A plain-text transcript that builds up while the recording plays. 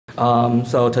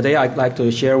So today I'd like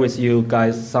to share with you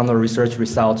guys some of the research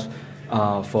results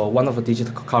for one of the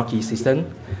digital car key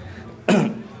system.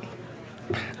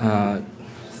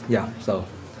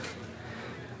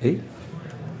 Hey?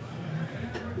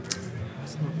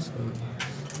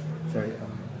 Sorry.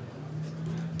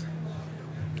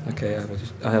 Okay,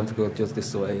 I have to go just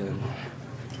this way.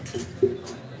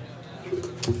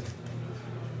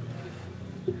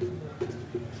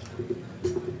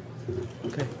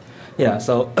 Okay. Yeah,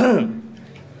 so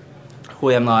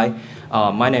who am I?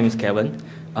 My name is Kevin.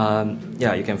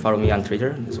 You can follow me on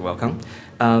Twitter. It's welcome.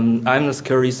 I'm a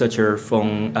security researcher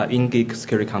from InGeek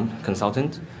Security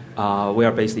Consultant. We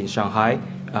are based in Shanghai.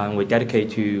 We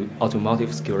dedicate to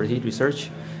automotive security research.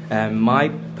 And my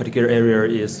particular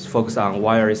area is focused on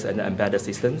wireless and embedded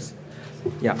systems.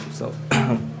 Yeah, so.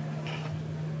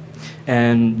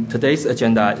 And today's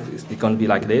agenda is going to be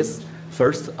like this.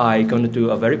 First, I'm going to do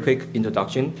a very quick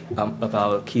introduction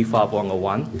about key-fob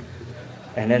 101.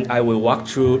 And then I will walk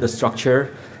through the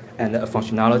structure and the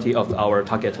functionality of our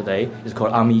target today. It's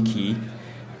called AMI key.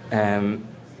 AMI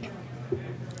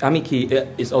key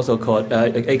is also called,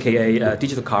 AKA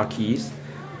digital car keys.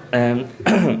 And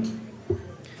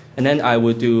then I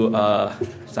will do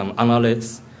some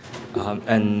analysis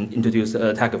and introduce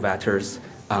attack vectors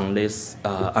on this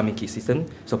AMI key system.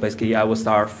 So basically, I will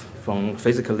start from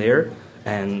physical layer,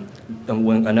 and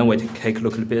then we take a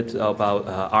look a bit about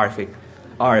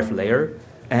RF layer,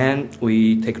 and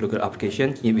we take a look at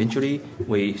application. Eventually,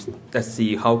 let's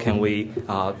see how can we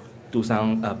do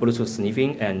some Bluetooth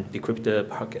sniffing and decrypt the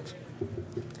packet.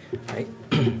 Right.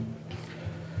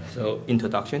 So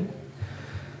introduction.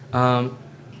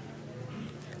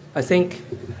 I think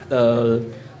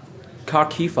car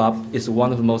key fob is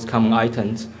one of the most common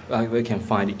items we can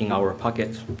find in our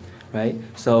pocket, right?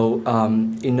 So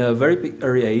in a very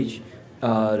early age,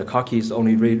 the car keys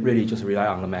only really just rely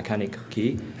on the mechanic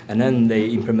key, and then they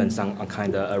implement some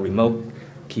kind of a remote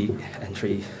key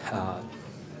entry.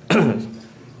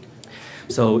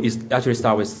 So it actually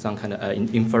starts with some kind of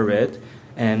infrared,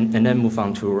 and then move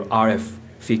on to RF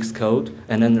fixed code,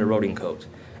 and then the rolling code.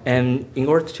 And in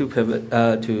order to pivot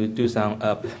to do some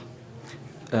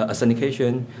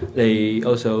authentication, they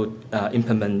also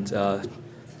implement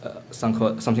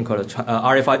something called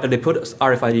RFID. They put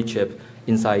RFID chip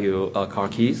inside your car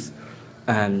keys,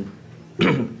 and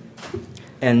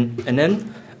and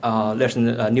then there's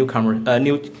a new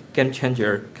game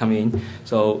changer coming in.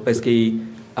 So basically,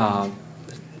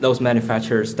 those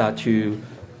manufacturers start to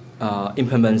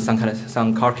implement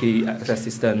some car key access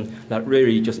system that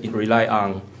really just rely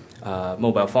on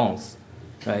mobile phones,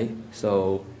 right?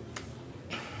 So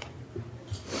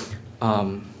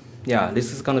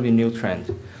this is going to be a new trend.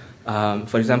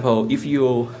 For example, if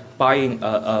you're buying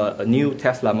a new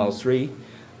Tesla Model 3,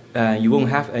 you won't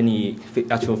have any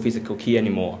actual physical key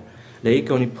anymore. They're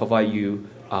going to provide you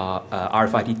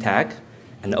RFID tag,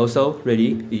 and also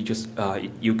really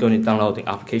you're going to download the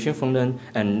application from them,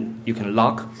 and you can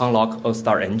unlock, or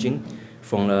start engine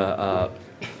from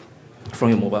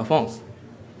your mobile phones.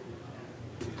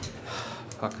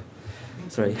 Fuck.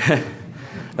 Sorry.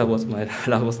 That was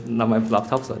not my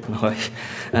laptop, so no.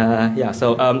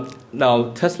 So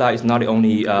now Tesla is not the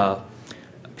only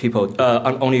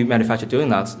only manufacturer doing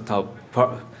that.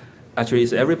 Actually,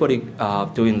 it's everybody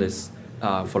doing this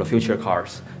for the future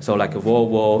cars. So like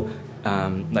Volvo,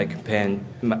 like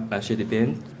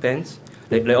Mercedes-Benz,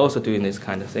 they're also doing this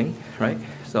kind of thing, right?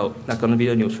 So that's going to be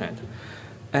a new trend.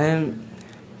 And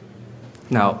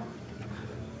now,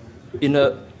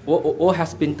 what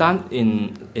has been done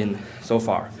in so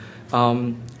far?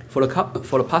 For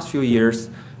the past few years,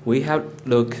 we have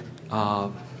looked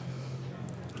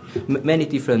many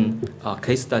different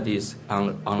case studies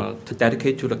to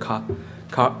dedicate to the car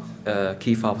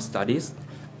key fob studies.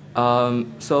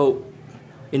 So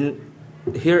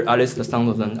here I list some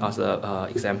of them as an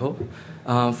example.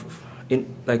 For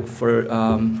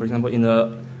example, in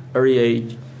the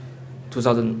early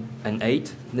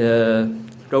 2008, the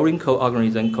rolling code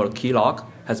algorithm called keylog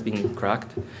has been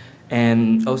cracked,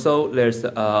 and also there's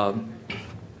a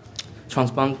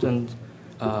transpondent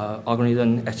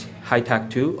algorithm high-tech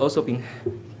 2 also been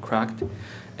cracked,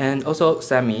 and also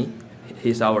Sammy,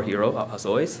 he's our hero as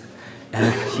always,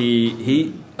 and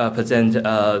he presented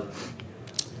a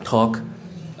talk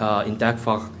in DEF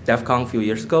CON a few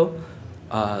years ago.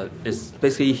 It's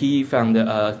basically he found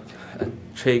a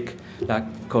trick that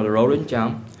called rolling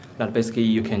jump, that basically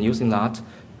you can use in that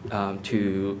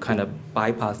to kind of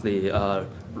bypass the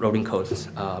rolling codes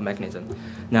mechanism.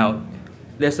 Now,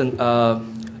 there's in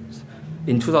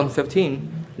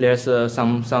 2015, there's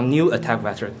some new attack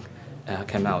vector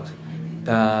came out.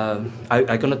 I'm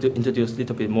going to introduce a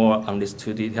little bit more on these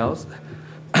two details.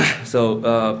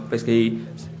 So basically,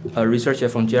 a researcher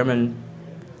from Germany,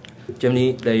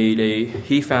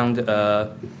 he found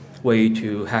a way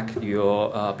to hack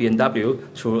your BMW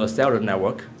through a cellular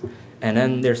network. And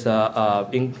then there's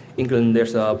in England,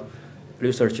 there's a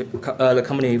research the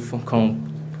company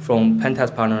from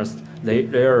Pentest Partners.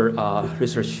 Their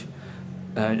research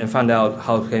and found out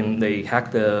how can they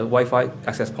hack the Wi-Fi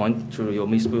access point through your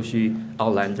Mitsubishi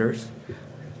Outlanders.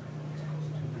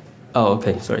 Oh,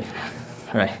 okay, sorry.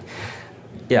 All right.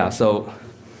 Yeah. So,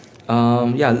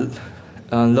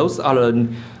 those are the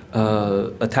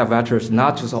attack vectors,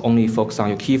 not just only focus on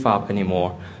your key-fob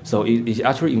anymore. So it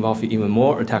actually involves even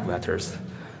more attack vectors.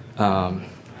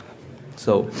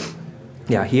 So,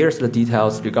 yeah, here's the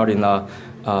details regarding the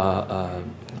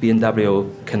BMW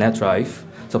Connect drive.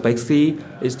 So basically,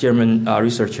 this German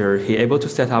researcher, he able to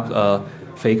set up a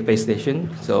fake base station.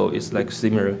 So it's like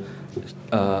similar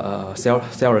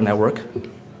cellular network.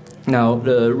 Now,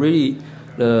 the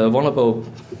vulnerable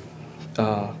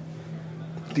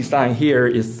design here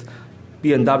is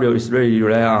BMW is really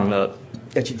rely on the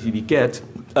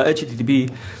HTTP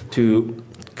to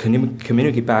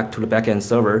communicate back to the backend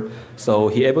server. So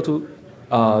he able to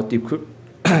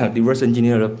reverse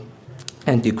engineer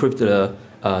and decrypt the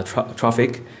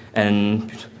traffic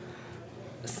and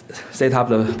set up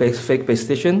the fake base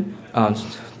station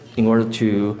in order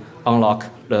to unlock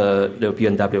the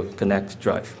BMW Connect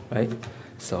drive, right?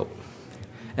 So,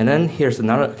 and then here's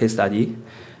another case study.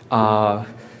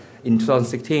 In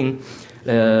 2016,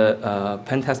 the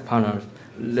Pentest Partners,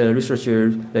 the researcher,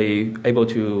 they able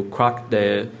to crack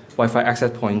the Wi-Fi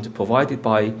access point provided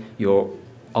by your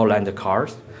Outlander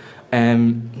cars,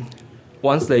 and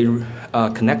once they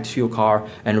connect to your car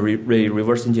and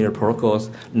reverse engineer protocols,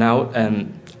 now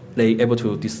they able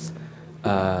to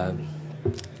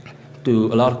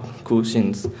do a lot of cool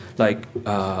things like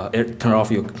turn off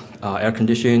your air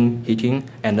conditioning, heating,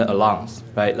 and the alarms.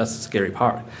 Right, that's the scary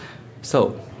part.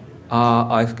 So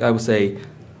I would say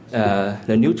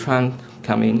the new trend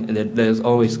coming. There's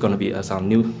always going to be some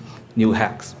new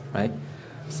hacks, right?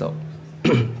 So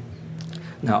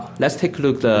now let's take a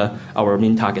look at our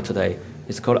main target today.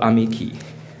 It's called AMI key.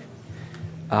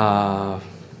 The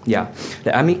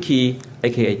AMI key,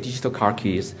 aka digital car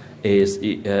keys, is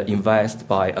invented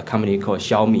by a company called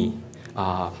Xiaomi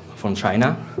from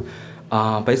China.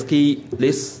 Basically,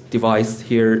 this device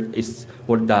here is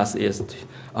what it does is it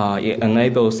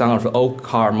enables some of the old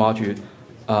car model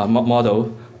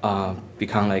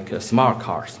become like smart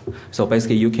cars. So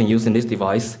basically, you can use in this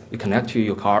device, you connect to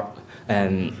your car,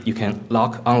 and you can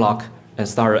unlock, and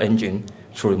start the engine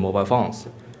through mobile phones,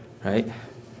 right?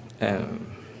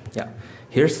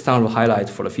 Here's some of the highlights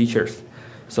for the features.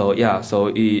 So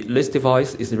this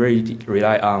device is really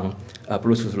rely on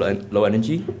Bluetooth low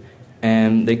energy,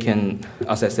 and they can,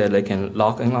 as I said, they can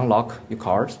lock and unlock your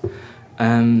cars.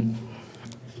 And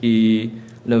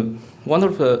one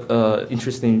of the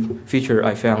interesting feature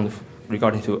I found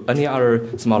regarding to any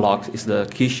other smart locks is the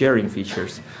key sharing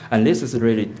features, and this is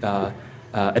really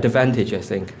advantage, I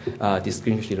think,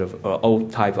 distinguishing of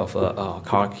old type of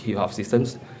car key-fob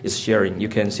systems is sharing. You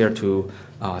can share to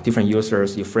different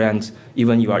users, your friends,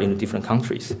 even you are in different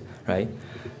countries, right?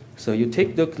 So you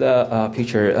take a look at the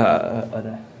picture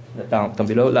down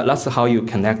below. That's how you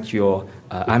connect your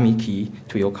AMI key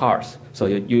to your cars. So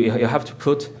you have to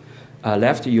put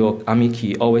left your AMI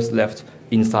key always left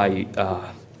inside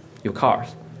your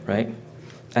cars, right?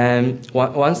 And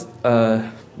once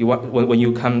when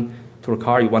you come to the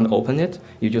car, you want to open it,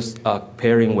 you just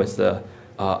pairing with the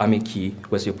AMI key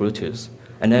with your Bluetooth,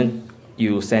 and then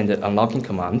you send the unlocking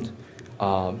command.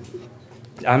 The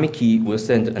AMI key will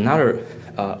send another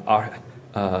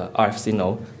RF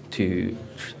signal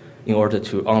in order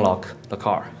to unlock the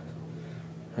car,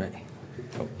 right?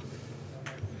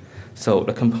 So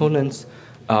the components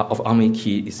of AMI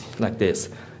key is like this.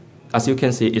 As you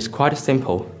can see, it's quite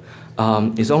simple.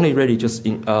 It's only really just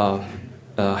in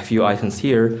a few items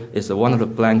here. Is one of the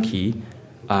blank key,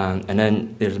 and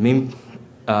then there's main.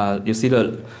 You see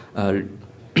the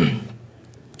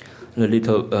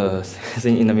little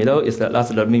thing in the middle that's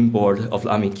the main board of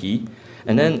the AMI key,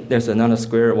 and then there's another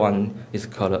square one. It's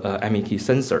called AMI key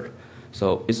sensor.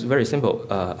 So it's very simple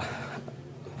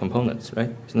components, right?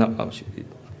 It's not.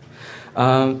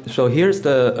 So here's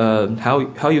the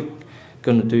how you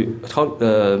gonna do how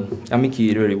the AMI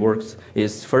key really works.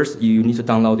 Is first you need to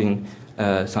downloading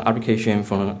some application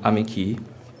from AMI key,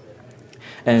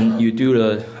 and you do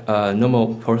the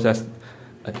normal process.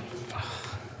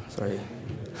 Sorry.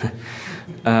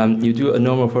 You do a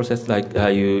normal process like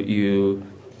you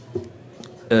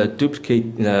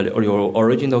duplicate your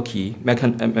original key,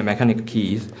 mechanical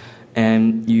keys,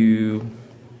 and you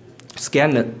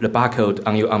scan the barcode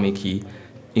on your AMI key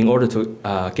in order to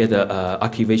get the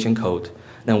activation code.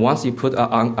 Then once you put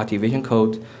an activation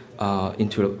code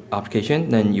into the application,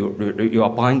 then you are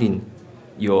binding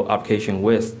your application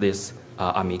with this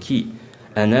AMI key,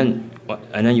 and then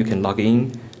you can log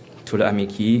in to the AMI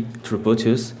key through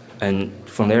Bluetooth, and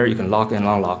from there you can lock and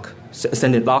unlock,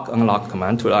 send the lock unlock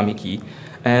command to the AMI key,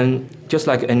 and just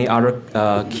like any other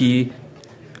key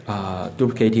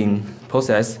duplicating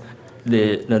process,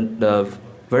 the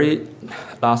very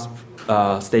last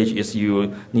stage is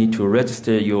you need to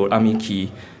register your AMI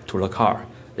key to the car.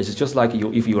 It's just like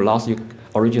if you lost your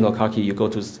original car key, you go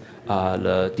to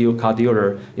the car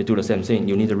dealer, you do the same thing.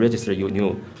 You need to register your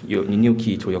new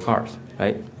key to your cars,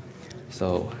 right?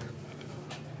 So,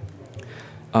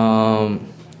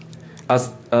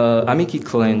 as AMI key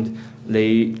claimed,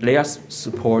 they are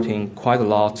supporting quite a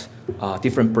lot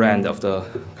different brand of the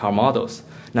car models.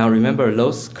 Now remember,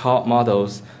 those car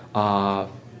models are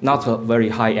not a very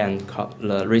high-end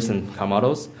recent car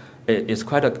models. It's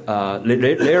quite a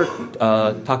they're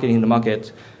targeting the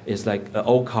market is like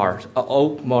old cars,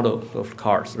 old model of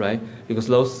cars, right? Because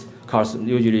those cars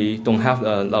usually don't have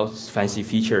those fancy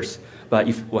features. But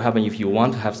what happens if you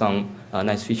want to have some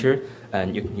nice feature,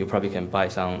 and you probably can buy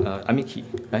some AMI key,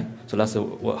 right? So that's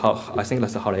how I think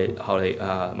that's how they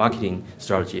marketing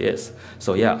strategy is.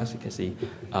 So yeah, as you can see,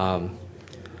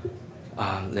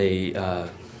 they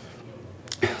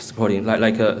supporting but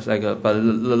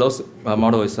those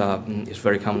model is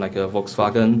very common, like a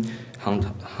Volkswagen,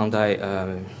 Hyundai,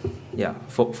 yeah,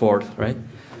 Ford, right?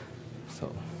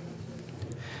 So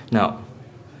now,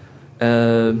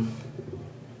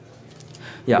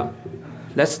 yeah,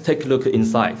 let's take a look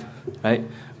inside, right?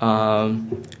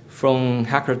 From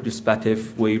hacker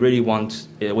perspective, we really want,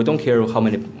 we don't care how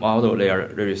many models they are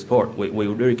really support. We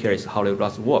really care is how they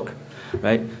does work,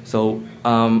 right? So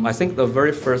I think the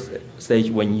very first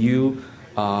stage when you,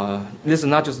 this is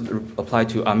not just applied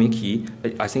to AMI key,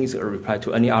 I think it's applied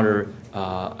to any other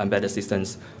embedded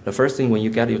systems. The first thing when you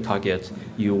get your target,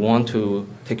 you want to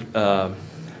take,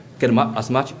 get as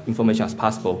much information as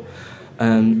possible.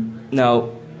 Now,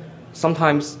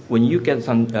 sometimes when you get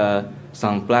some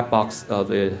black box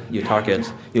of your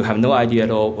target, you have no idea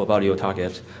at all about your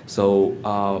target. So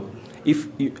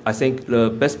I think the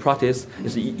best practice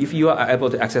is if you are able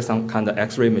to access some kind of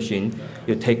X-ray machine,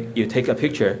 you take a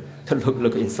picture to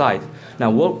look inside.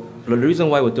 Now, the reason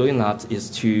why we're doing that is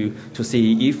to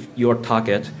see if your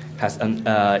target has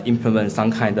implement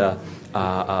some kind of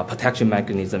protection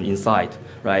mechanism inside,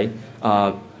 right?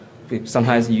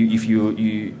 Sometimes if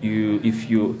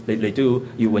they do,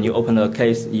 when you open a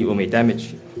case, you may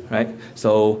damage, right?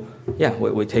 So yeah,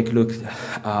 we take a look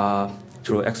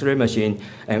through X-ray machine,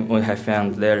 and we have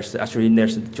found there's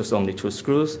just only 2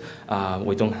 screws.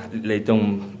 They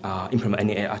don't implement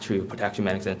any actual protection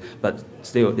mechanism, but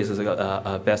still this is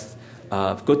a best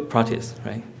good practice,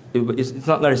 right? It's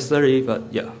not necessary, but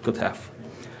yeah, good to have.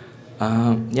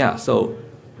 Yeah, so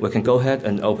we can go ahead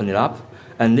and open it up.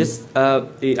 And this,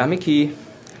 the AMI key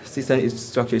system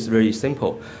structure is very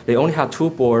simple. They only have 2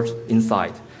 boards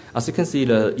inside. As you can see,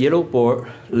 the yellow board,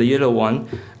 the yellow one,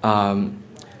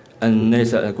 and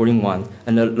there's a green one.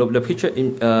 And the picture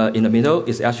in the middle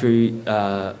is actually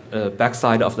back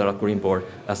side of the green board.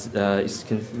 As you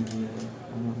can see,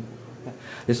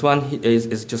 this one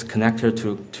is just connected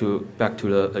back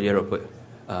to the yellow board.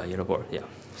 Yeah.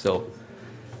 So.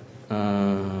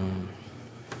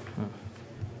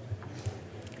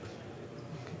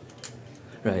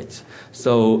 Right.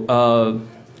 So,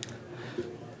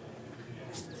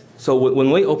 so when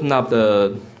we open up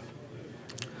the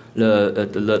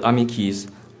AMI keys,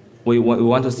 we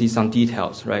want to see some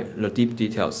details, right? The deep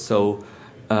details. So,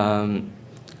 I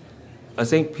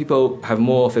think people have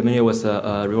more familiar with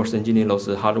reverse engineering those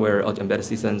hardware or embedded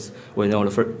systems. We know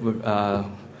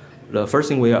the first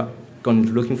thing we are going to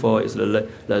be looking for is the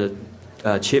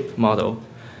chip model.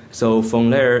 So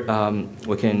from there,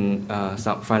 we can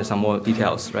find some more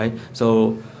details, right?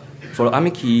 So for the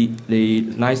AMI key, they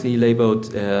nicely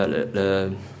labeled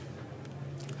the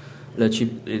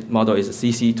chip model is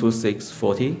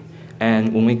CC2640.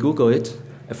 And when we Google it,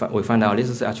 we find out this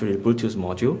is actually a Bluetooth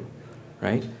module,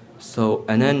 right? So,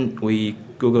 and then we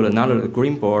Google another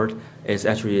green board, it's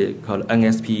actually called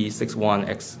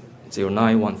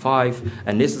NSP61X0915,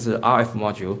 and this is an RF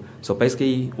module. So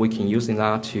basically, we can use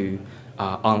that to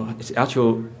it's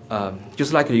actual,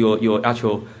 just like your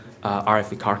actual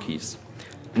RF car keys.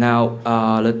 Now,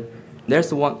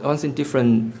 there's one thing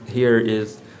different here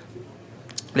is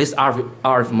this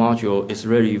RF module is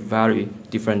really very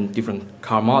different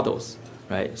car models,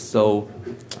 right? So,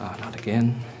 not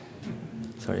again.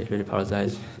 Sorry, really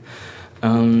apologize.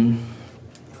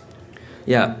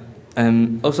 Yeah,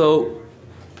 and also,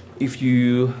 if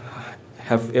you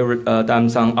have ever done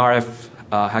some RF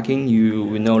hacking, you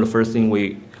will know the first thing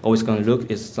we always going to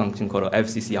look is something called a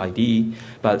FCC ID.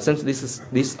 But since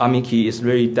this Army key is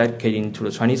really dedicated to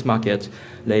the Chinese market,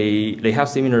 they have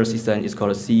similar system. It's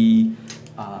called a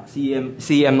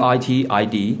CMIT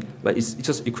ID, but it's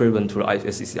just equivalent to the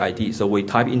FCC ID. So we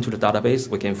type into the database,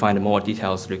 we can find more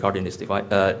details regarding this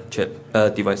chip.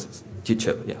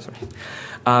 Yeah, sorry.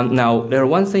 Now, there's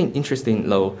one thing interesting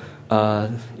though.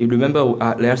 You remember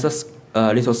there's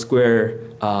a little square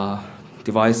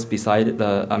device beside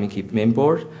the Army key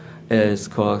mainboard. Is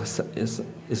called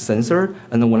sensor,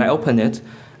 and then when I open it,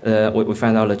 we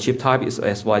find out the chip type is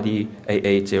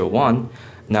SYD8801.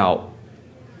 Now,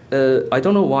 I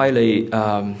don't know why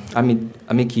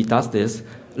Army key does this.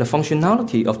 The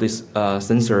functionality of this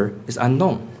sensor is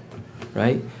unknown,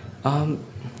 right?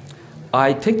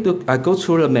 I go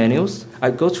through the menus,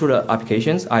 I go through the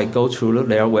applications, I go through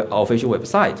their official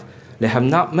website. They have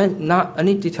not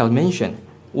any detail mentioned.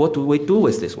 What do we do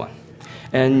with this one?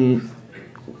 And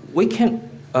we can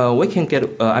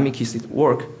get Army keys to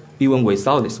work even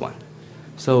without this one.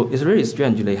 So it's really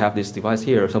strange they have this device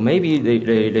here. So maybe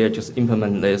they just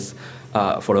implement this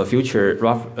for the future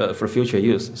for future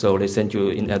use. So they send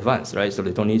you in advance, right? So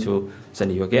they don't need to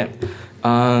send you again.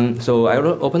 So I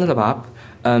open the app.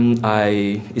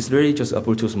 It's really just a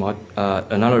Bluetooth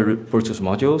another Bluetooth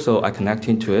module. So I connect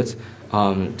into it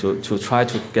to try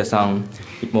to get some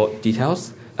more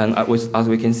details. And as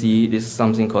we can see, this is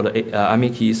something called Army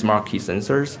key smart key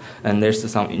sensors, and there's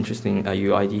some interesting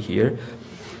UID here.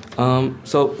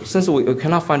 So since we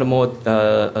cannot find more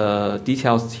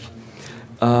details,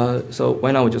 so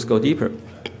why not we just go deeper?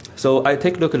 So I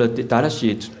take a look at the data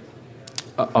sheet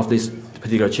of this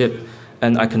particular chip,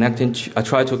 and I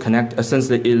try to connect. Since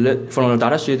from the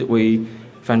data sheet we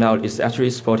find out it's actually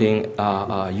supporting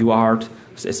UART,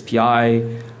 SPI,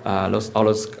 all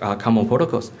those common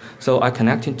protocols. So I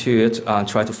connect into it and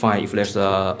try to find if there's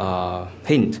a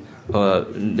hint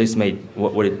this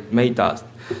what it may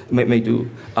do.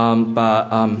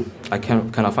 But I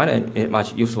cannot find any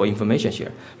much useful information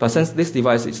here. But since this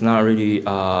device is not really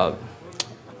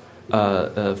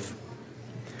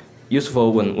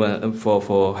useful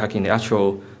for hacking the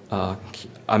actual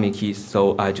Army keys,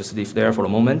 so I just leave there for the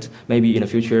moment. Maybe in the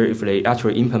future, if they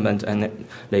actually implement and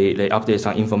they update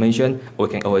some information, we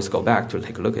can always go back to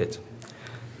take a look at it.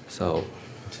 So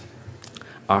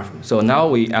now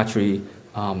we actually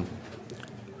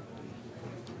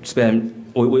spend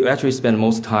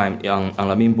most time on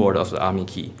the main board of the Army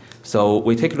key. So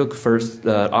we take a look first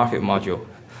the RF module.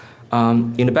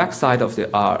 In the back side of the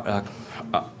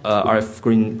RF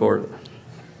green board,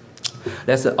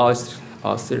 that's the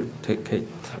authenticate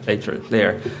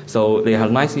there. So they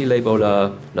have nicely labeled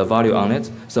the value on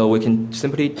it. So we can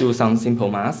simply do some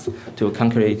simple math to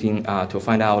calculating to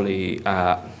find out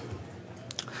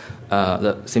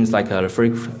seems like a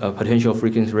potential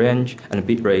frequency range and a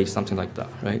bit rate, something like that,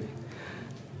 right?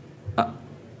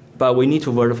 But we need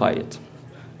to verify it,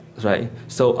 right?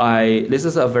 So this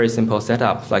is a very simple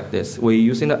setup like this. We're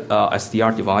using a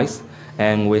SDR device,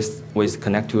 and we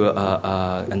connect to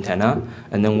an antenna,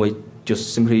 and then we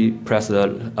just simply press the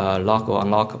lock or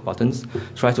unlock buttons,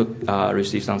 try to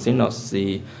receive some signals,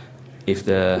 see if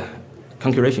the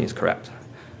configuration is correct.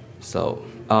 So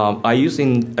I'm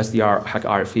using SDR hack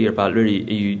RF here, but really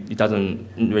it doesn't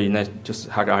really need just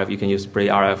hack RF. You can use Spray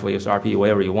RF or use RP,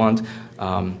 whatever you want.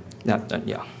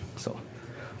 Yeah.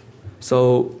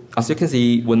 So as you can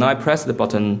see, when I press the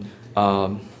button,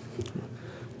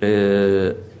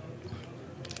 there's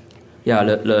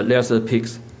the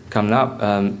peaks coming up.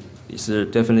 It's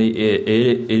definitely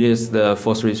it is the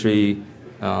 433.9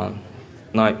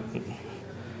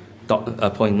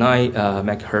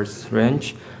 megahertz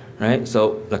range, right?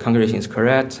 So the configuration is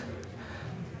correct.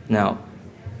 Now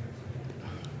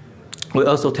we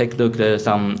also take a look at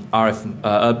some RF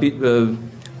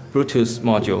Bluetooth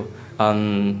module.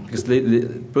 Because the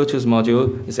Bluetooth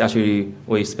module is actually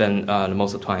we spend the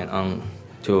most of the time on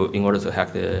in order to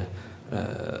hack the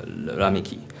Army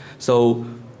key. So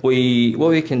what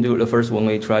we can do the first when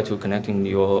we try to connecting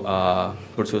your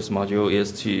Bluetooth module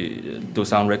is to do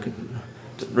some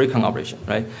recon operation,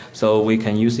 right? So we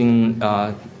can using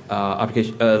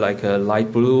application like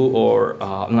Light Blue or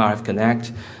RF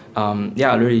Connect.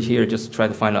 Really here just try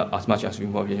to find out as much as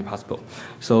information possible.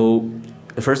 So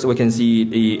first we can see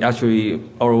the actually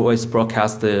always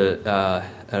broadcast the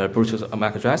Bluetooth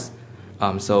MAC address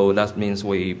So that means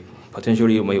we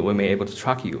potentially we may able to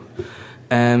track you.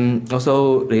 And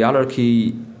also the other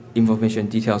key information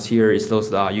details here is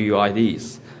those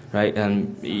UUIDs, right?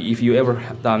 And if you ever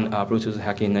have done Bluetooth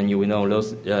hacking, then you will know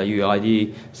those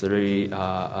UUID is really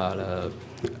the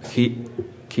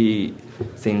key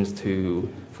things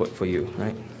for you,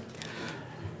 right?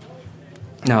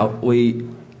 Now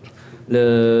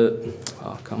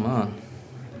come on.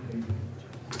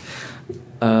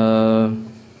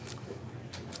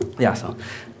 Yeah, so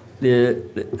the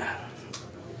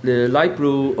light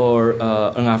blue or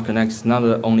NF Connect is not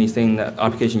the only thing that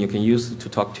application you can use to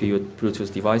talk to your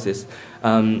Bluetooth devices.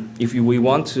 If we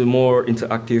want to more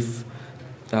interactive,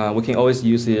 we can always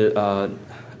use the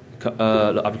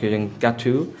application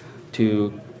Get2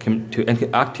 to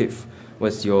interactive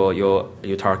with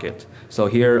your target. So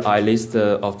here I list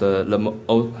all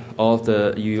of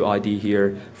the UUID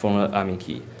here from the AMI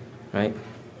key, right?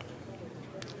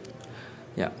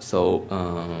 Yeah. So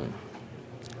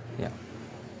yeah.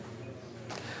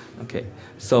 Okay.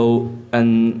 So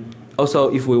and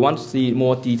also if we want to see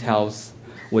more details,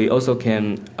 we also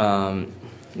can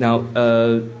now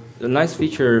a nice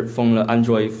feature from the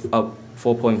Android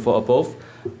 4.4 above.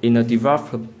 In the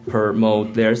developer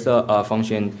mode, there's a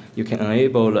function you can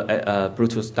enable a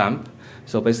Bluetooth stamp.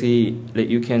 So basically,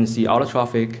 you can see all the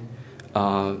traffic,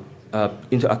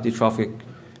 interactive traffic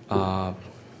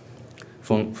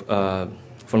from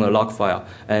the log file,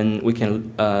 and we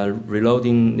can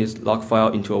reloading this log file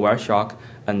into a Wireshark,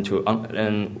 and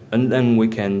then we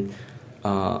can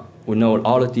we know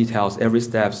all the details, every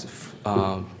steps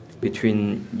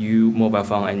between you mobile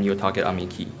phone and your target AMI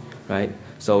key, right?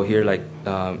 So here,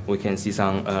 we can see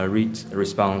some read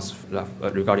response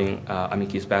regarding AMI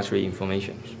key's battery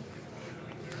information.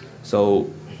 So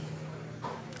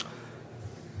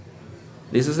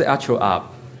this is the actual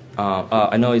app.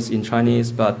 I know it's in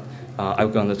Chinese, but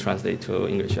I'm going to translate to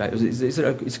English. Right?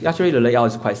 It's actually, the layout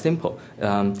is quite simple.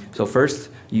 So first,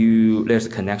 there's a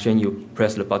connection. You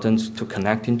press the button to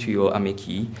connect into your AMI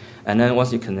key, and then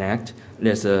once you connect,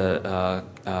 there's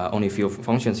only a few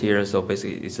functions here. So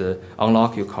basically, it's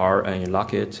unlock your car and you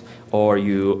lock it, or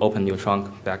you open your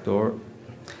trunk back door,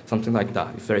 something like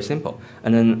that. It's very simple.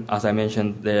 And then, as I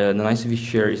mentioned, the nice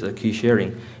feature is the key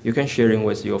sharing. You can sharing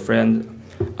with your friend,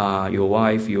 your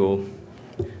wife, you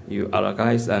other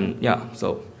guys, and yeah.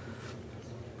 So,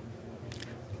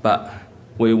 but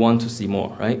we want to see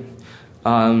more, right?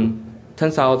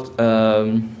 Turns out,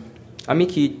 AMI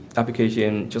key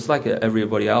application, just like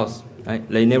everybody else, right?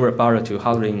 They never bother to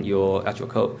handling your actual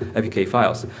code, APK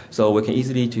files. So we can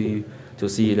easily to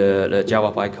see the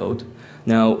Java bytecode.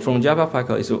 Now, from Java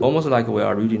bytecode, it's almost like we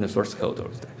are reading the source code.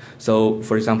 So,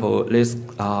 for example, this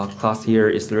class here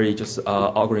is really just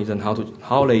algorithm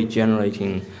how they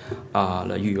generating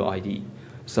the UUID.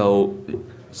 So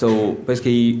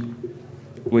basically,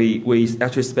 we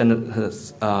actually spend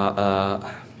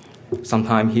some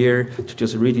time here to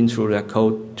just reading through the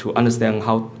code to understand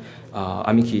how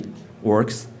AMI key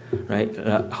works, right?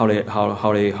 How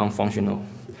they functional.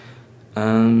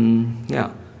 Yeah.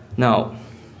 Now,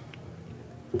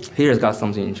 here's got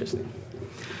something interesting.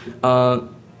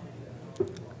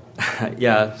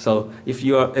 Yeah. So if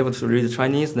you are able to read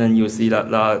Chinese, then you see that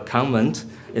the comment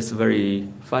is very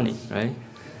funny, right?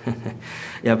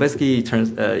 Yeah. Basically, it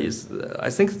turns I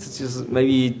think it's just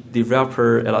maybe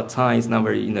developer at a time is not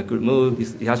very in a good mood.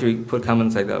 He actually put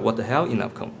comments like, "What the hell?" in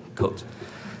that code.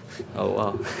 Oh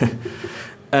wow.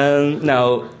 And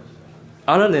now,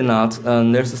 other than that,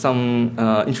 there's some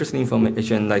interesting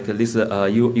information like this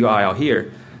URL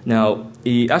here. Now,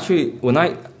 actually, when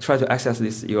I try to access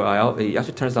this URL, it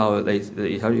actually turns out it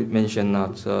actually mentioned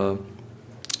that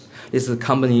this is a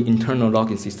company internal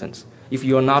login system. If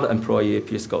you are not an employee,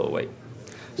 please go away.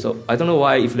 So I don't know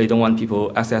why, if they don't want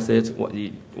people access it,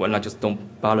 why not just don't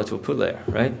bother to put there,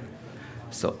 right?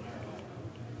 So,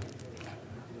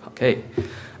 okay.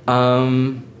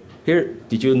 Here,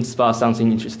 did you spot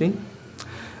something interesting?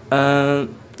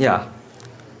 Yeah.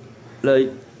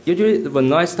 Usually,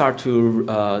 when I start to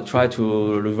try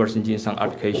to reverse engineer some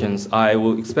applications, I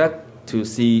will expect to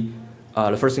see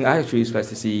the first thing I actually expect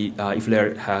to see if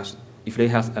they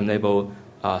have enabled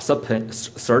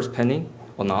search pending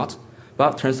or not.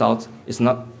 But turns out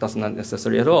that's not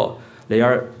necessary at all. They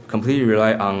are completely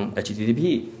rely on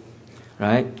HTTP,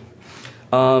 right?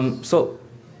 So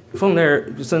from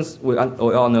there, since we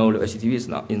all know the HTTP is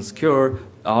not insecure,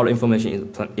 all the information is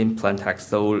in plain text,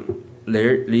 so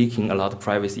they're leaking a lot of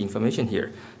privacy information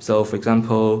here. So for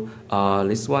example,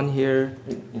 this one here,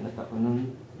 in the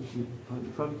you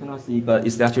probably cannot see, but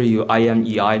it's actually your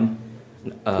IMEI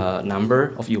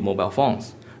number of your mobile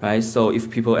phones, right? So if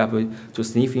people are able to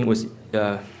sniff in with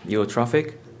your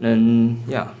traffic, then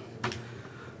yeah.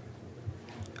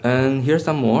 And here's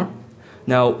some more.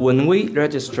 Now, when we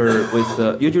register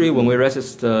with, usually when we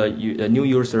register a new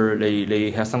user,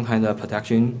 they have some kind of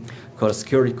protection called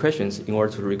security questions in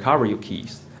order to recover your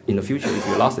keys in the future if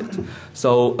you lost it.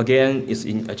 So again, it's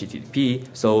in HTTP.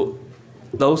 So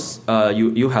those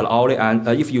you have all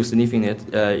the if you sniffing it,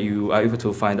 you are able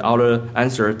to find all the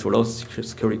answer to those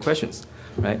security questions,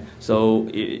 right? So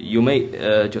you may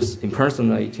just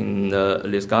impersonating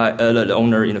this guy, the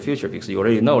owner in the future because you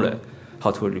already know how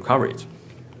to recover it.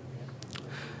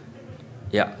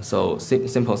 Yeah, so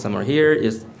simple summary here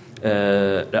is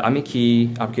the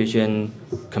AmiKey application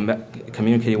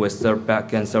communicating with the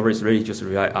backend server is really just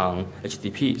rely on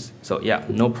HTTPs. So yeah,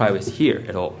 no privacy here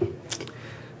at all.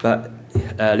 But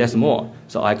there's more.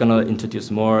 So I'm gonna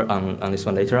introduce more on this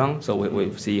one later on. So we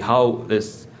see how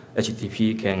this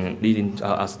HTTP can lead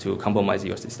us to compromise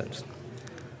your systems,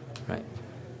 right?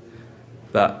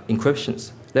 But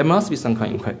encryptions. There must be some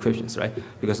kind of encryptions, right?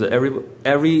 Because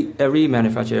every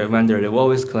manufacturer vendor, they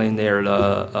always claim their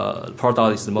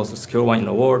product is the most secure one in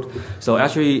the world. So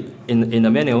actually, in the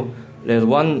manual, there's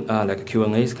one like a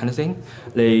Q&A kind of thing.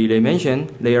 They mention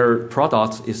their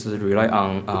product is rely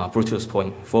on Bluetooth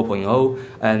 4.0,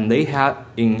 and they have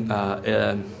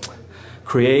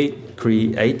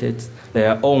created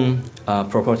their own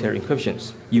proprietary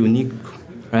encryptions, unique,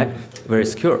 right? Very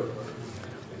secure.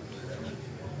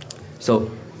 So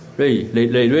really,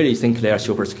 they really think they are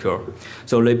super secure.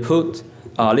 So they put,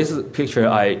 this is a picture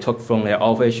I took from their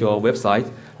official website.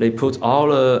 They put all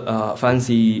the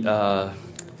fancy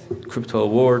crypto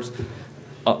words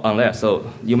on there.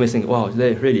 So you may think, wow,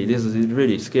 this is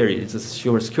really scary. It's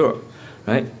super secure,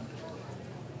 right?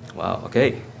 Wow,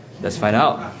 okay, let's find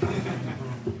out.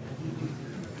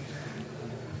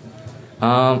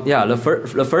 Yeah, the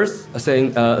first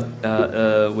thing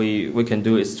we can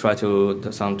do is try to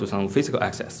do some physical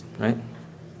access, right?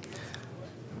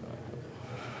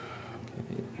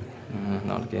 Okay.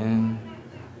 Not again.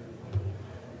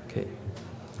 Okay.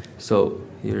 So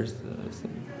here's the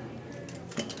thing.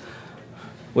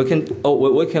 We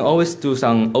can always do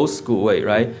some old school way,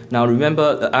 right? Now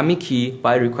remember, the AmiKey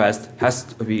by request has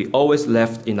to be always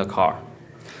left in the car.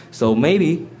 So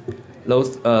maybe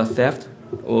those theft.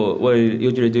 Or what you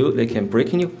usually do, they can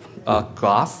break in your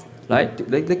glass, right?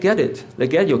 They get it. They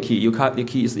get your key. Your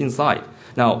key is inside.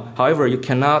 Now, however, you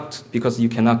cannot, because you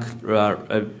cannot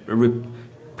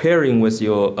repairing with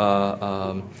your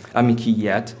AmiKey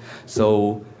yet.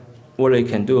 So what they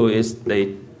can do is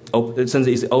since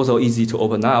it's also easy to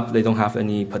open up, they don't have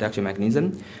any protection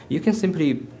mechanism. You can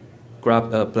simply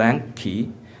grab a blank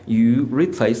key. You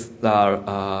replace the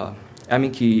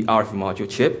AmiKey RF module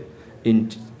chip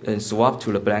and swap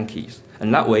to the blank keys,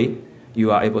 and that way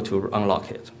you are able to unlock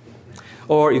it.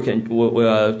 Or you can,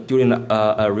 during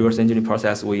a reverse engineering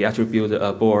process, we actually build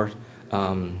a board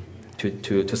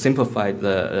to simplify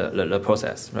the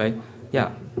process, right?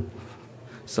 Yeah.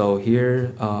 So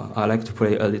here, I like to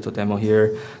play a little demo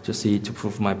here to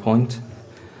prove my point.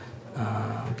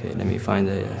 Okay, let me find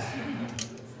the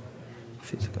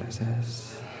physical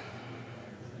access.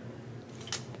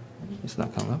 It's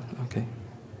not coming up. Okay.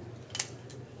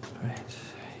 Right.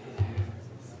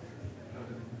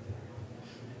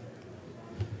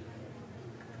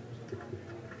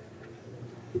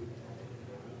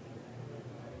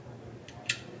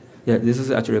 Yeah, this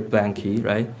is actually a blank key,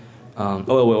 right? We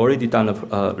already done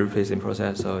a replacing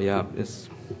process, so yeah, it's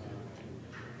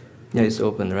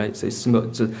open, right? So it's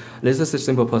simple. So this is a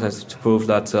simple process to prove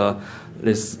that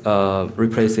this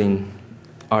replacing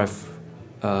RF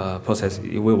process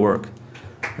it will work.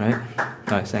 Right?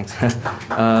 All right, thanks.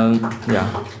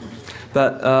 Yeah,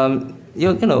 but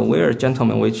you know, we're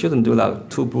gentlemen. We shouldn't do that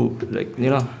too brute, like, you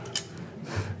know.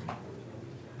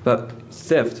 But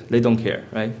theft, they don't care,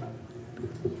 right?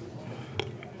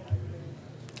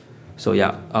 So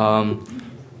yeah,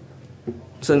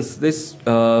 since this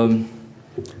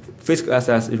physical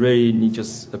access is really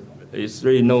it's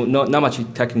really not much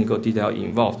technical detail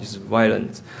involved. It's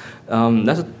violent.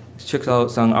 Let's check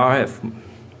out some RF.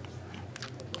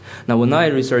 Now, when I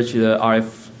researched the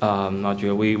RF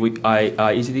module,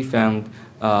 I easily found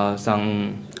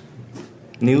some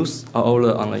news all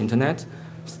over on the internet.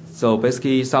 So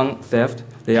basically, some theft,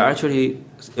 they actually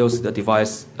use the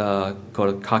device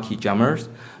called car key jammers.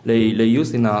 They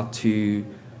use it now to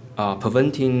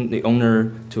preventing the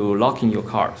owner to lock in your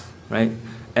cars, right?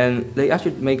 And they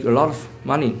actually make a lot of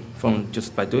money from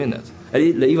just by doing that. And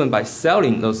even by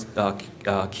selling those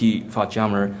key-fob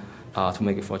jammer to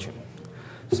make a fortune.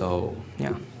 So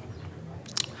yeah.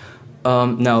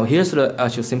 Now here's the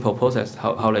actual simple process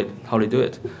how they do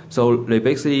it. So they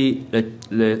basically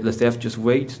the staff just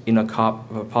wait in a car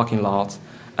parking lot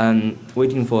and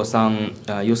waiting for some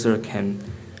user can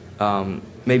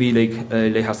maybe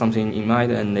they have something in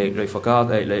mind and they forgot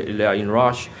they are in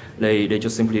rush. They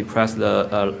just simply press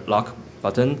the lock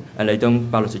button and they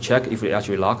don't bother to check if they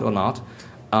actually locked or not,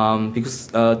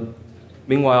 because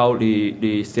meanwhile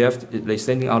the staff they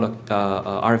sending out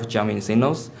RF jamming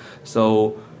signals,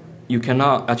 so you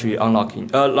cannot actually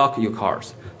lock your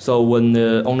cars. So when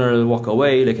the owner walk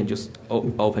away, they can just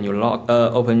open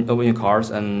your cars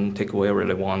and take whatever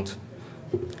they want.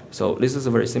 So this is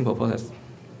a very simple process.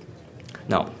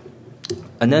 Now,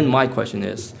 and then my question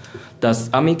is, does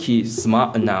AmiKey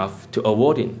smart enough to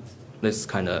avoiding this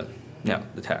kind of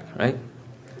attack, right?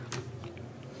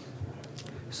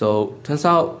 So turns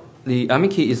out the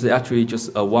AmiKey is actually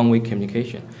just a one-way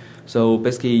communication. So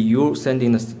basically, you're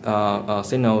sending a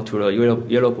signal to the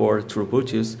yellow board through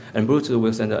Bluetooth, and Bluetooth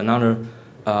will send another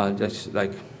just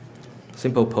like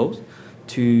simple pose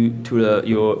to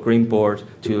your green board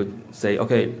to say,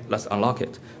 okay, let's unlock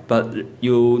it. But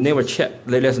you never check.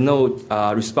 There's no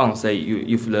response say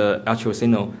if the actual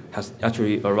signal has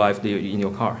actually arrived in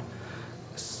your car.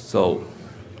 So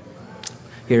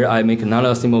here I make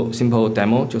another simple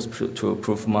demo just to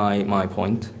prove my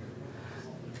point.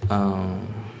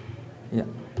 Yeah.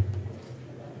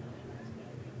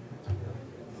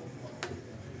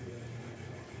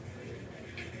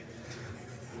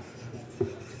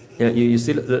 Yeah, you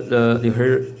see you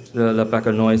hear the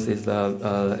background noise is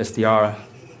the SDR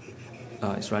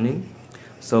is running.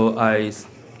 So I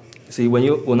see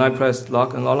when I press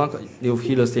lock and unlock, you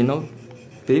hear the signal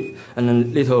beep, and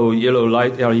then little yellow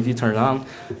light LED turns on.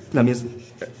 That means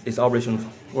its operation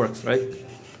works, right?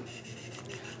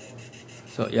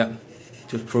 So yeah,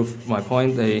 to prove my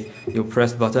point, you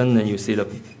press button and you see the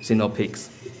signal peaks.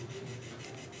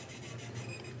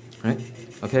 Right?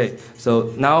 Okay.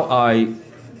 So now I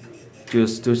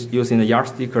just using the yard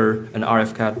sticker and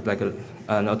RF cat like a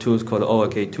tools called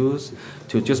OOK tools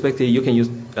to just basically you can use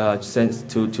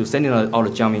to sending all the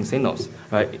jamming signals,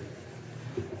 right?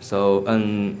 So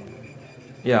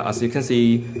yeah, as you can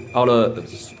see, all the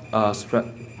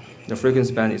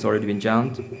frequency band is already been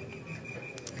jammed.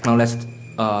 Now let's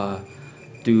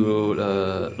do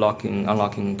the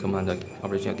unlocking command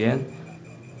operation again.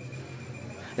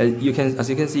 As you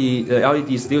can see, the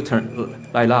LED still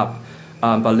light up,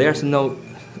 but there's no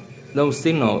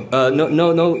signal,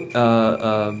 no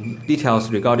details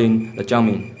regarding the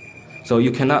jamming. So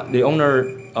you cannot, the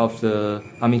owner of the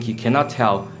AmiKey cannot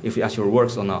tell if it actually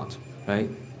works or not, right?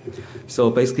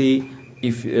 So basically,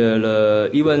 if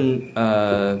even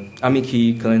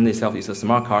AmiKey claim itself is a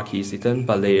smart car key system,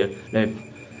 but they're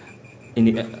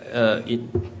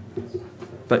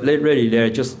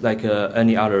just like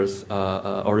any others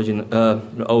original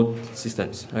old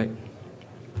systems, right?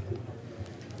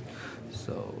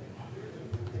 So.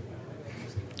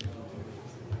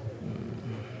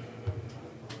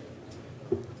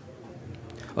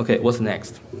 Okay, what's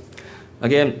next?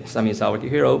 Again, Sami is our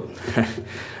hero,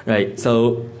 right?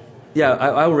 So, yeah,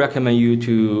 I would recommend you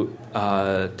to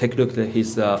take a look at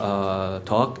his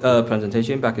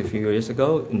presentation back a few years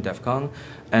ago in DEF CON,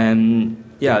 and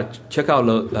yeah, check out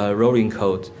the rolling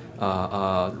code,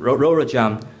 roller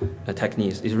jam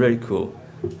techniques. It's really cool.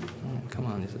 Come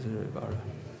on, this is really bad.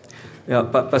 Yeah,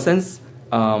 but since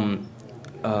the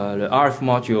RF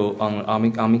module on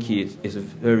AmiKey is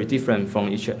very different from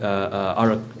each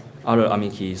other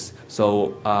AmiKeys.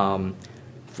 So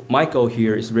my goal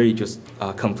here is really just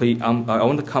complete. I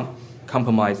want to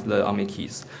compromise the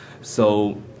AmiKeys.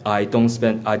 So I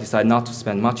decide not to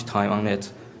spend much time on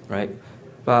it, right?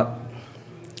 But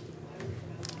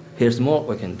here's more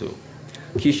we can do: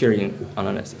 key sharing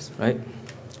analysis, right?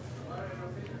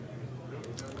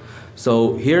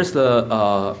 So here's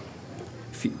the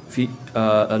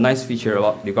a nice feature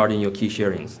regarding your key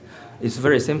sharings. It's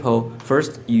very simple.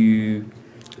 First, you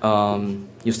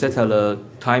set the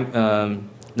time,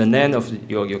 the length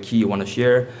of your key you want to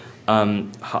share,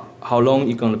 how long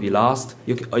it's going to be last.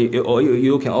 You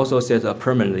can also set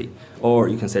permanently, or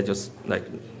you can set just like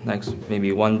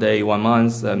maybe 1 day, 1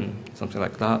 month, something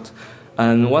like that.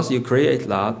 And once you create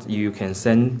that, you can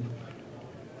send.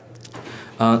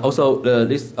 Also,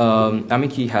 this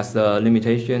AmiKey has the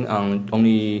limitation on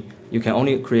you can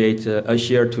only create a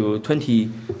share to 20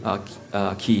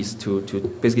 keys to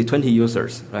basically 20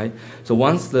 users, right? So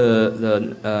once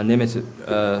the limit is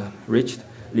reached,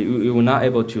 you will not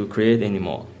able to create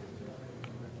anymore.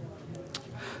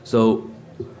 So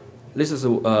this is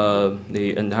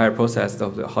the entire process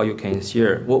of how you can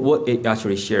share what it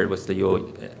actually shared with your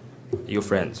your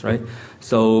friends, right?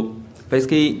 So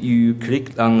basically, you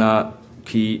click on a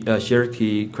key, shared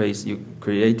key trace you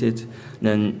created,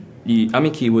 then the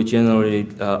key will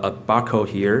generate a barcode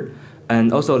here,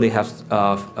 and also they have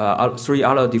 3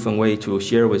 other different ways to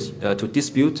share with to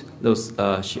dispute those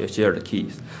shared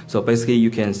keys. So basically, you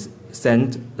can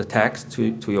send the text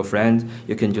to your friend.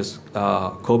 You can just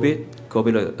copy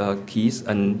the keys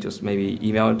and just maybe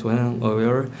email it to him or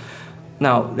whatever.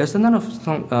 Now, there's another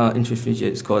interesting feature.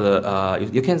 It's called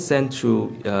you can send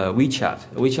through WeChat.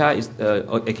 WeChat is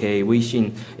aka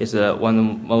Weixin is one of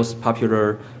the most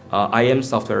popular IM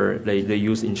software they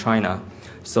use in China.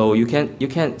 So you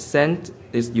can send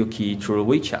your key through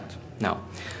WeChat. Now,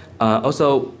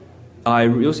 also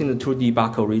I'm using the 2D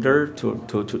barcode reader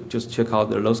to just check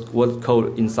out what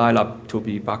code inside up to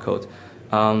be barcode.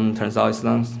 Turns out it's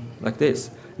not like this.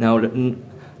 Now.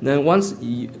 Then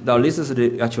now this is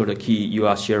the key you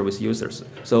are shared with users.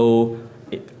 So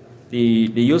the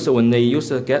user, when the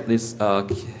user get these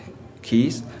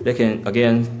keys, they can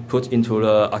again put into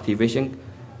the activation,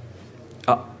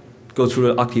 go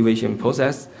through the activation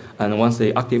process, and once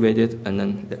they activate it, and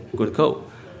then good go,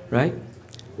 right?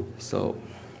 So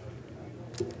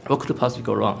what could possibly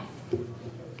go wrong?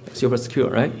 Super secure,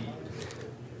 right?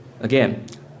 Again,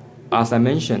 as I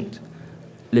mentioned,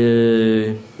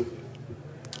 the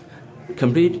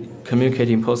complete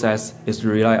communicating process is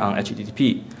rely on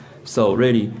HTTP. So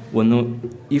really,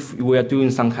 if we are doing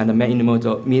some kind of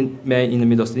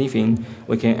man-in-the-middle sniffing,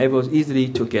 we can able easily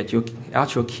to get your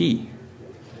actual key,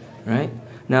 right?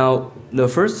 Now, the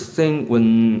first thing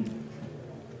when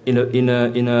in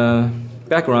a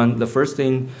background, the first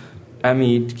thing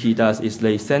key does is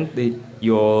they send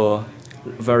your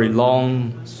very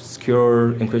long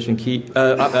secure encryption key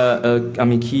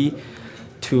key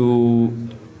to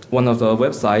one of the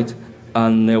websites,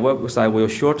 and the website will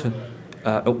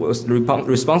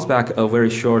response back a very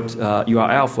short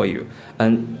URL for you.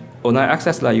 And when I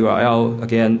access that URL,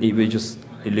 again, it will just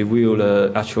reveal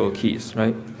the actual keys,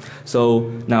 right?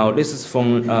 So now this is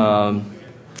from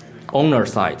owner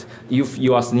side. If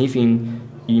you are sniffing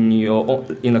in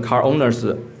the car owner's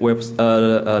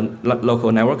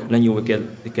local network, then you will get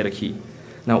a key.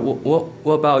 Now,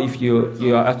 what about if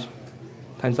you are at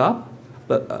time's up,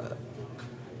 but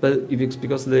if it's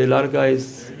because the other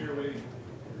guys,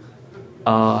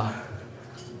 I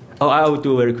will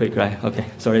do very quick, right? Okay,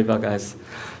 sorry about guys.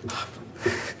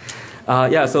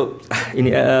 Yeah, so in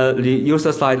the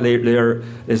user side, there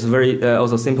is very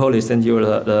also simple. They send you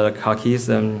the car keys,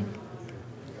 and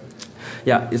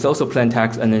yeah, it's also plain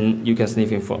text, and then you can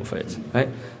sniff in for it, right?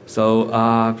 So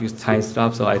because time's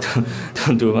up, so I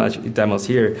don't do much demos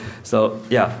here. So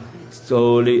yeah.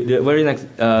 So the very next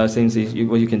thing is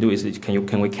what you can do is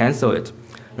can we cancel it,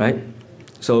 right?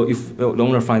 So if the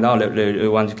owner find out that they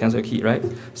want to cancel a key, right?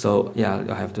 So yeah,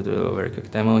 I have to do a very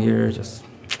quick demo here. Just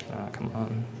come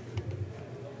on.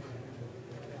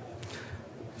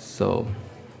 So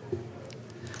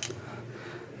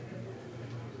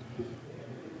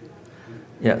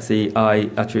yeah, see, I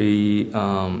actually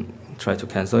try to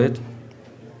cancel it.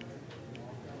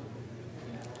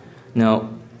 Now,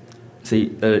 see,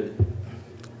 the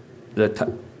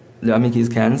key is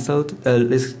cancelled.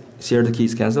 This shared key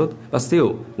is cancelled, but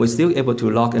still, we're still able to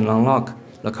lock and unlock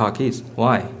the car keys.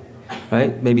 Why?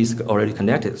 Right? Maybe it's already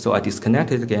connected. So I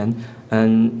disconnect it again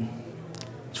and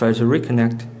try to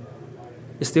reconnect.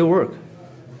 It still works.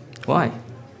 Why?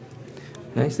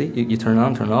 Right? See, you turn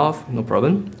on, turn off, no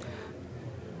problem.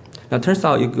 Now, it turns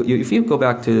out if you go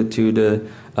back to the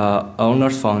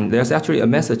owner's phone, there's actually a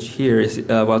message here.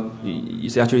 What you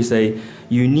actually say,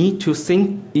 you need to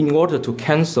sync in order to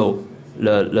cancel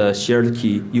the shared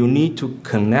key. You need to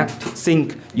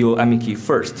sync your key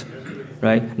first,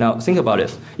 right? Now, think about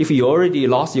it. If you already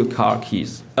lost your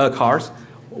cars,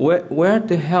 where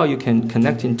the hell you can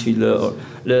connect into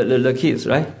the keys,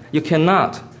 right? You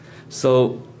cannot.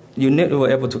 So you need to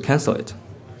be able to cancel it.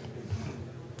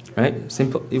 Right?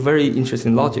 Simple, very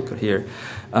interesting logic here.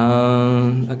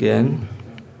 Again,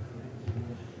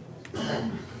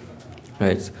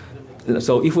 right?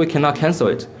 So if we cannot cancel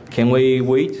it, can we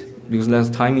wait? Because there's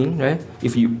timing, right?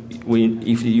 If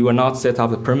you are not set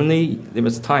up permanently, there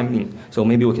is timing. So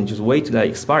maybe we can just wait till that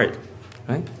expired,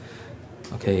 right?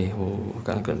 Okay, we're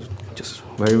gonna just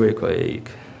very quick,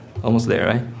 almost there,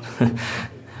 right?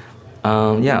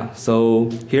 Yeah. So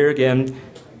here again.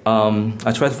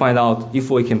 I try to find out if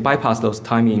we can bypass those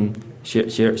timing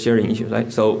sharing issues,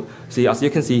 right? So, see, as you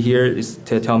can see here, it's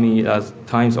tell me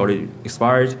time's already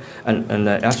expired, and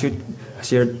actually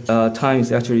shared time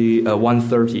is actually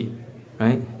 1:30,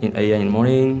 right? In AM in the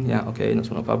morning. Yeah, okay, that's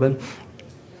no problem.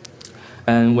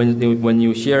 And when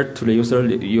you share to the user,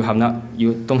 you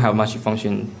don't have much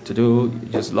function to do. You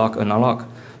just lock and unlock.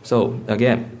 So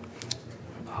again,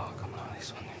 oh come on,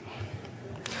 this one.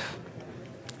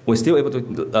 We're still able to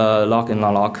lock and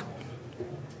unlock,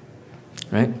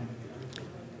 right?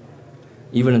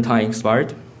 Even the time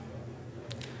expired.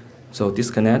 So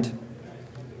disconnect,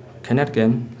 connect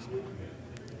again,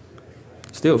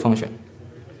 still function.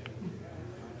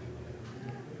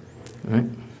 Right?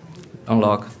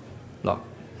 Unlock, lock.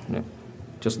 Yeah.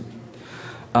 Just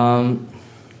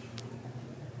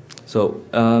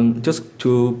just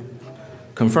to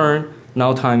confirm,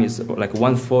 now time is like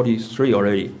 1:43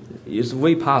 already. It's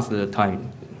way past the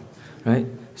time, right?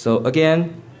 So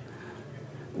again,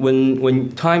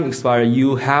 when time expires,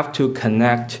 you have to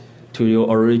connect to your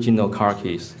original car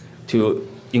keys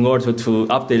in order to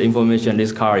update information.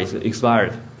 This car is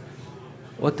expired.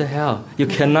 What the hell? You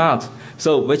cannot.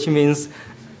 So which means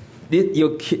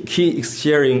your key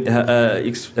sharing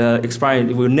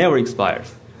expiring will never expire,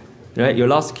 right? Your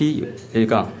last key is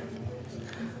gone.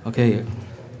 Okay.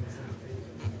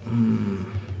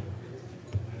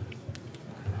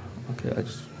 Okay, I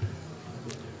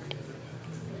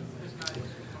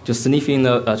just sniffing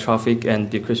the traffic and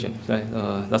decryption. Right?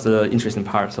 That's the interesting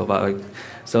part.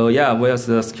 So yeah, where's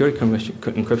the security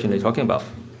encryption they're talking about?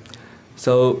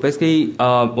 So basically,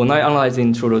 when I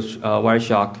analyzing through the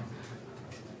Wireshark,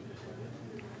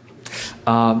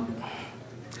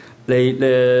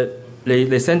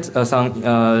 they sent some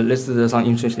listed some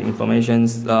interesting information.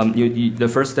 The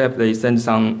first step, they send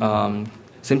some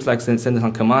seems like send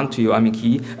some command to your AMI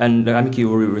key, and the AMI key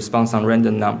will respond some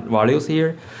random values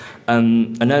here.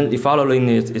 And then the following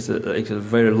is a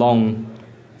very long,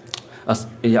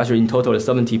 actually in total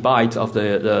 70 bytes of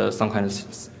the some kind of,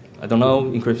 I don't know,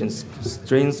 encryption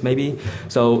strings maybe.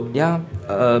 So yeah,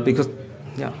 because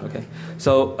yeah, okay.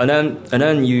 So and then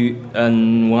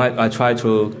when I try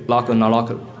to lock and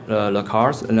unlock the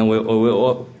cars, and then we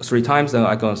 3 times, then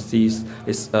I can see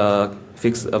this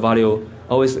fixed value.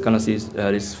 Always gonna see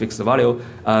this fixed value.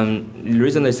 The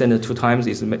reason they send it 2 times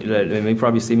is they may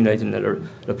probably simulate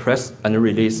the press and the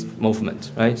release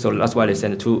movement, right? So that's why they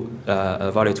send 2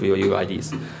 value to your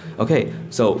UIDs. Okay,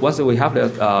 so once we have the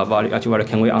value,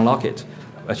 can we unlock it?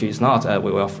 Actually, it's not.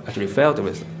 We will actually failed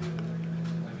with it.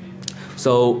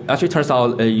 So actually, it turns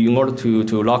out in order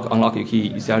to unlock your key,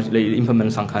 you actually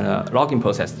implement some kind of login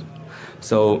process.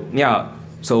 So yeah.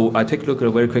 So I take a look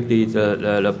very quickly. The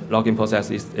login process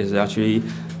is actually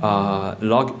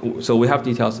So we have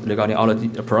details regarding all the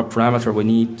parameters we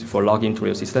need for login to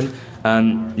your system.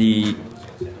 And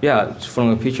from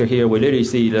the picture here, we literally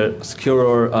see the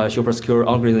secure, super secure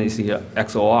algorithm is here,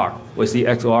 XOR. We see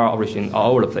XOR operation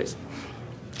all over the place.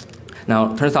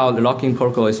 Now, turns out the login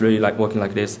protocol is really working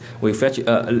like this. We fetch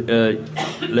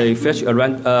they fetch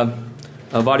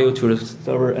a value to the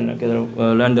server and get a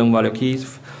random value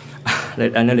keys.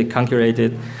 And then they calculate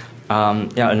it,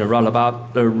 and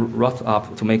route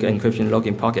up to make an encryption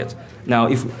login pocket. Now,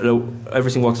 if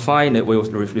everything works fine, it will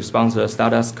respond to the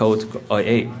status code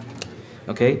A.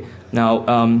 Okay. Now,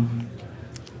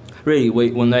 really,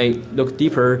 when I look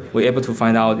deeper, we're able to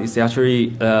find out it's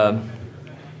actually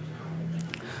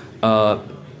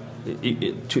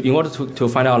in order to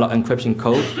find out encryption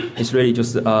code, it's really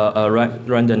just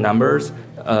random numbers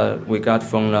we got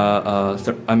from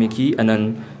AMI key, and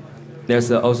then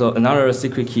there's also another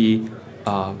secret key,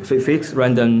 fixed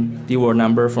random D-word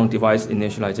number from device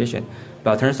initialization.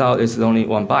 But it turns out it's only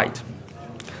 1 byte.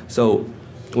 So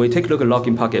we take a look at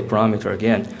login pocket parameter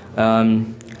again.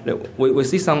 We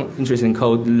see some interesting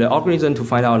code. The algorithm to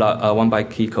find out a 1 byte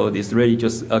key code is really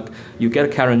just you get a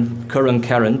current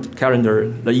calendar,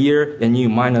 the year, and you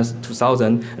minus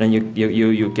 2000, and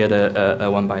you get a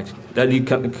 1 byte. Then you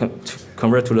can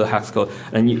convert to the hex code,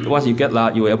 and once you get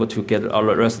that, you're able to get all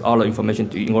the information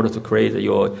in order to create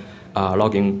your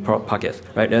login pocket,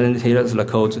 right? And here's the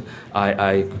code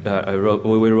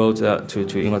we wrote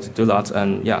to in order to do that,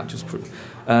 and yeah, just prove.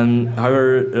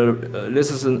 However,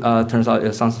 this is turns out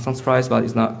it's some surprise, but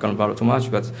it's not going to bother too much.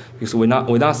 But because we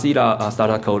not see the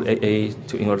startup code AA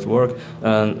in order to work,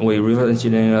 we reverse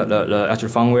engineer the actual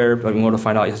firmware. But in order to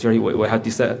find out, actually we have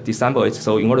disassemble it.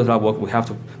 So in order to that work, we have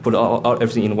to put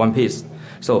everything in one piece.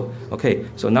 So okay,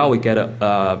 so now we get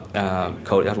a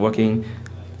code that's working.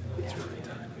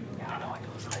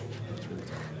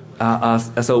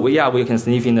 So we can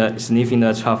sniff in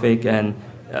the traffic and.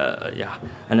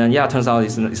 And then turns out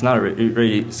it's not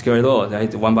really secure at all.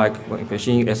 Right? 1 byte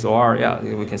machine SOR,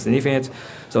 we can sniff it.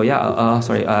 So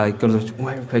sorry, I go to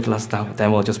very quick last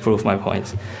demo just prove my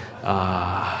point.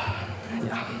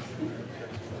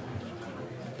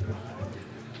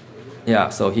 Yeah,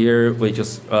 so here we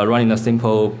just running a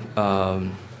simple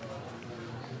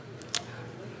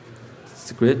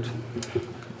script,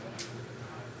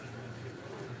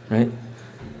 right?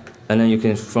 And then you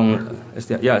can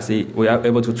see we are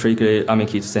able to trigger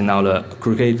key to send out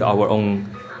create our own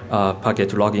packet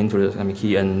to log into the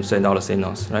key and send out the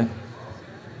signals, right?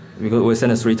 Because we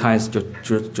send it 3 times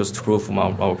just to prove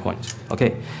our point.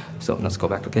 Okay, so let's go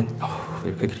back again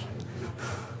very quickly.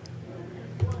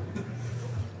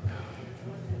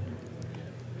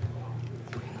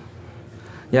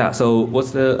 Yeah, so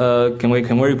what's the can we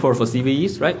report for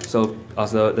CVEs, right? So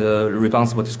as the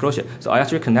responsible disclosure. So I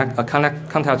actually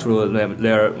contact through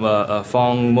their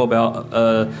phone, mobile,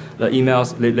 the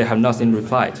emails. They have nothing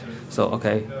replied. So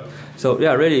okay. So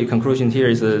yeah, really conclusion here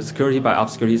is security by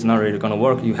obscurity is not really going to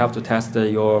work. You have to test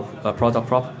your product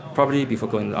properly before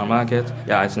going on market.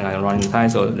 Yeah, I think I'm running time,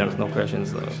 so there's no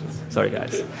questions. So sorry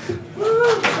guys.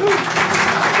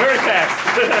 Very fast.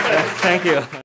 Thank you.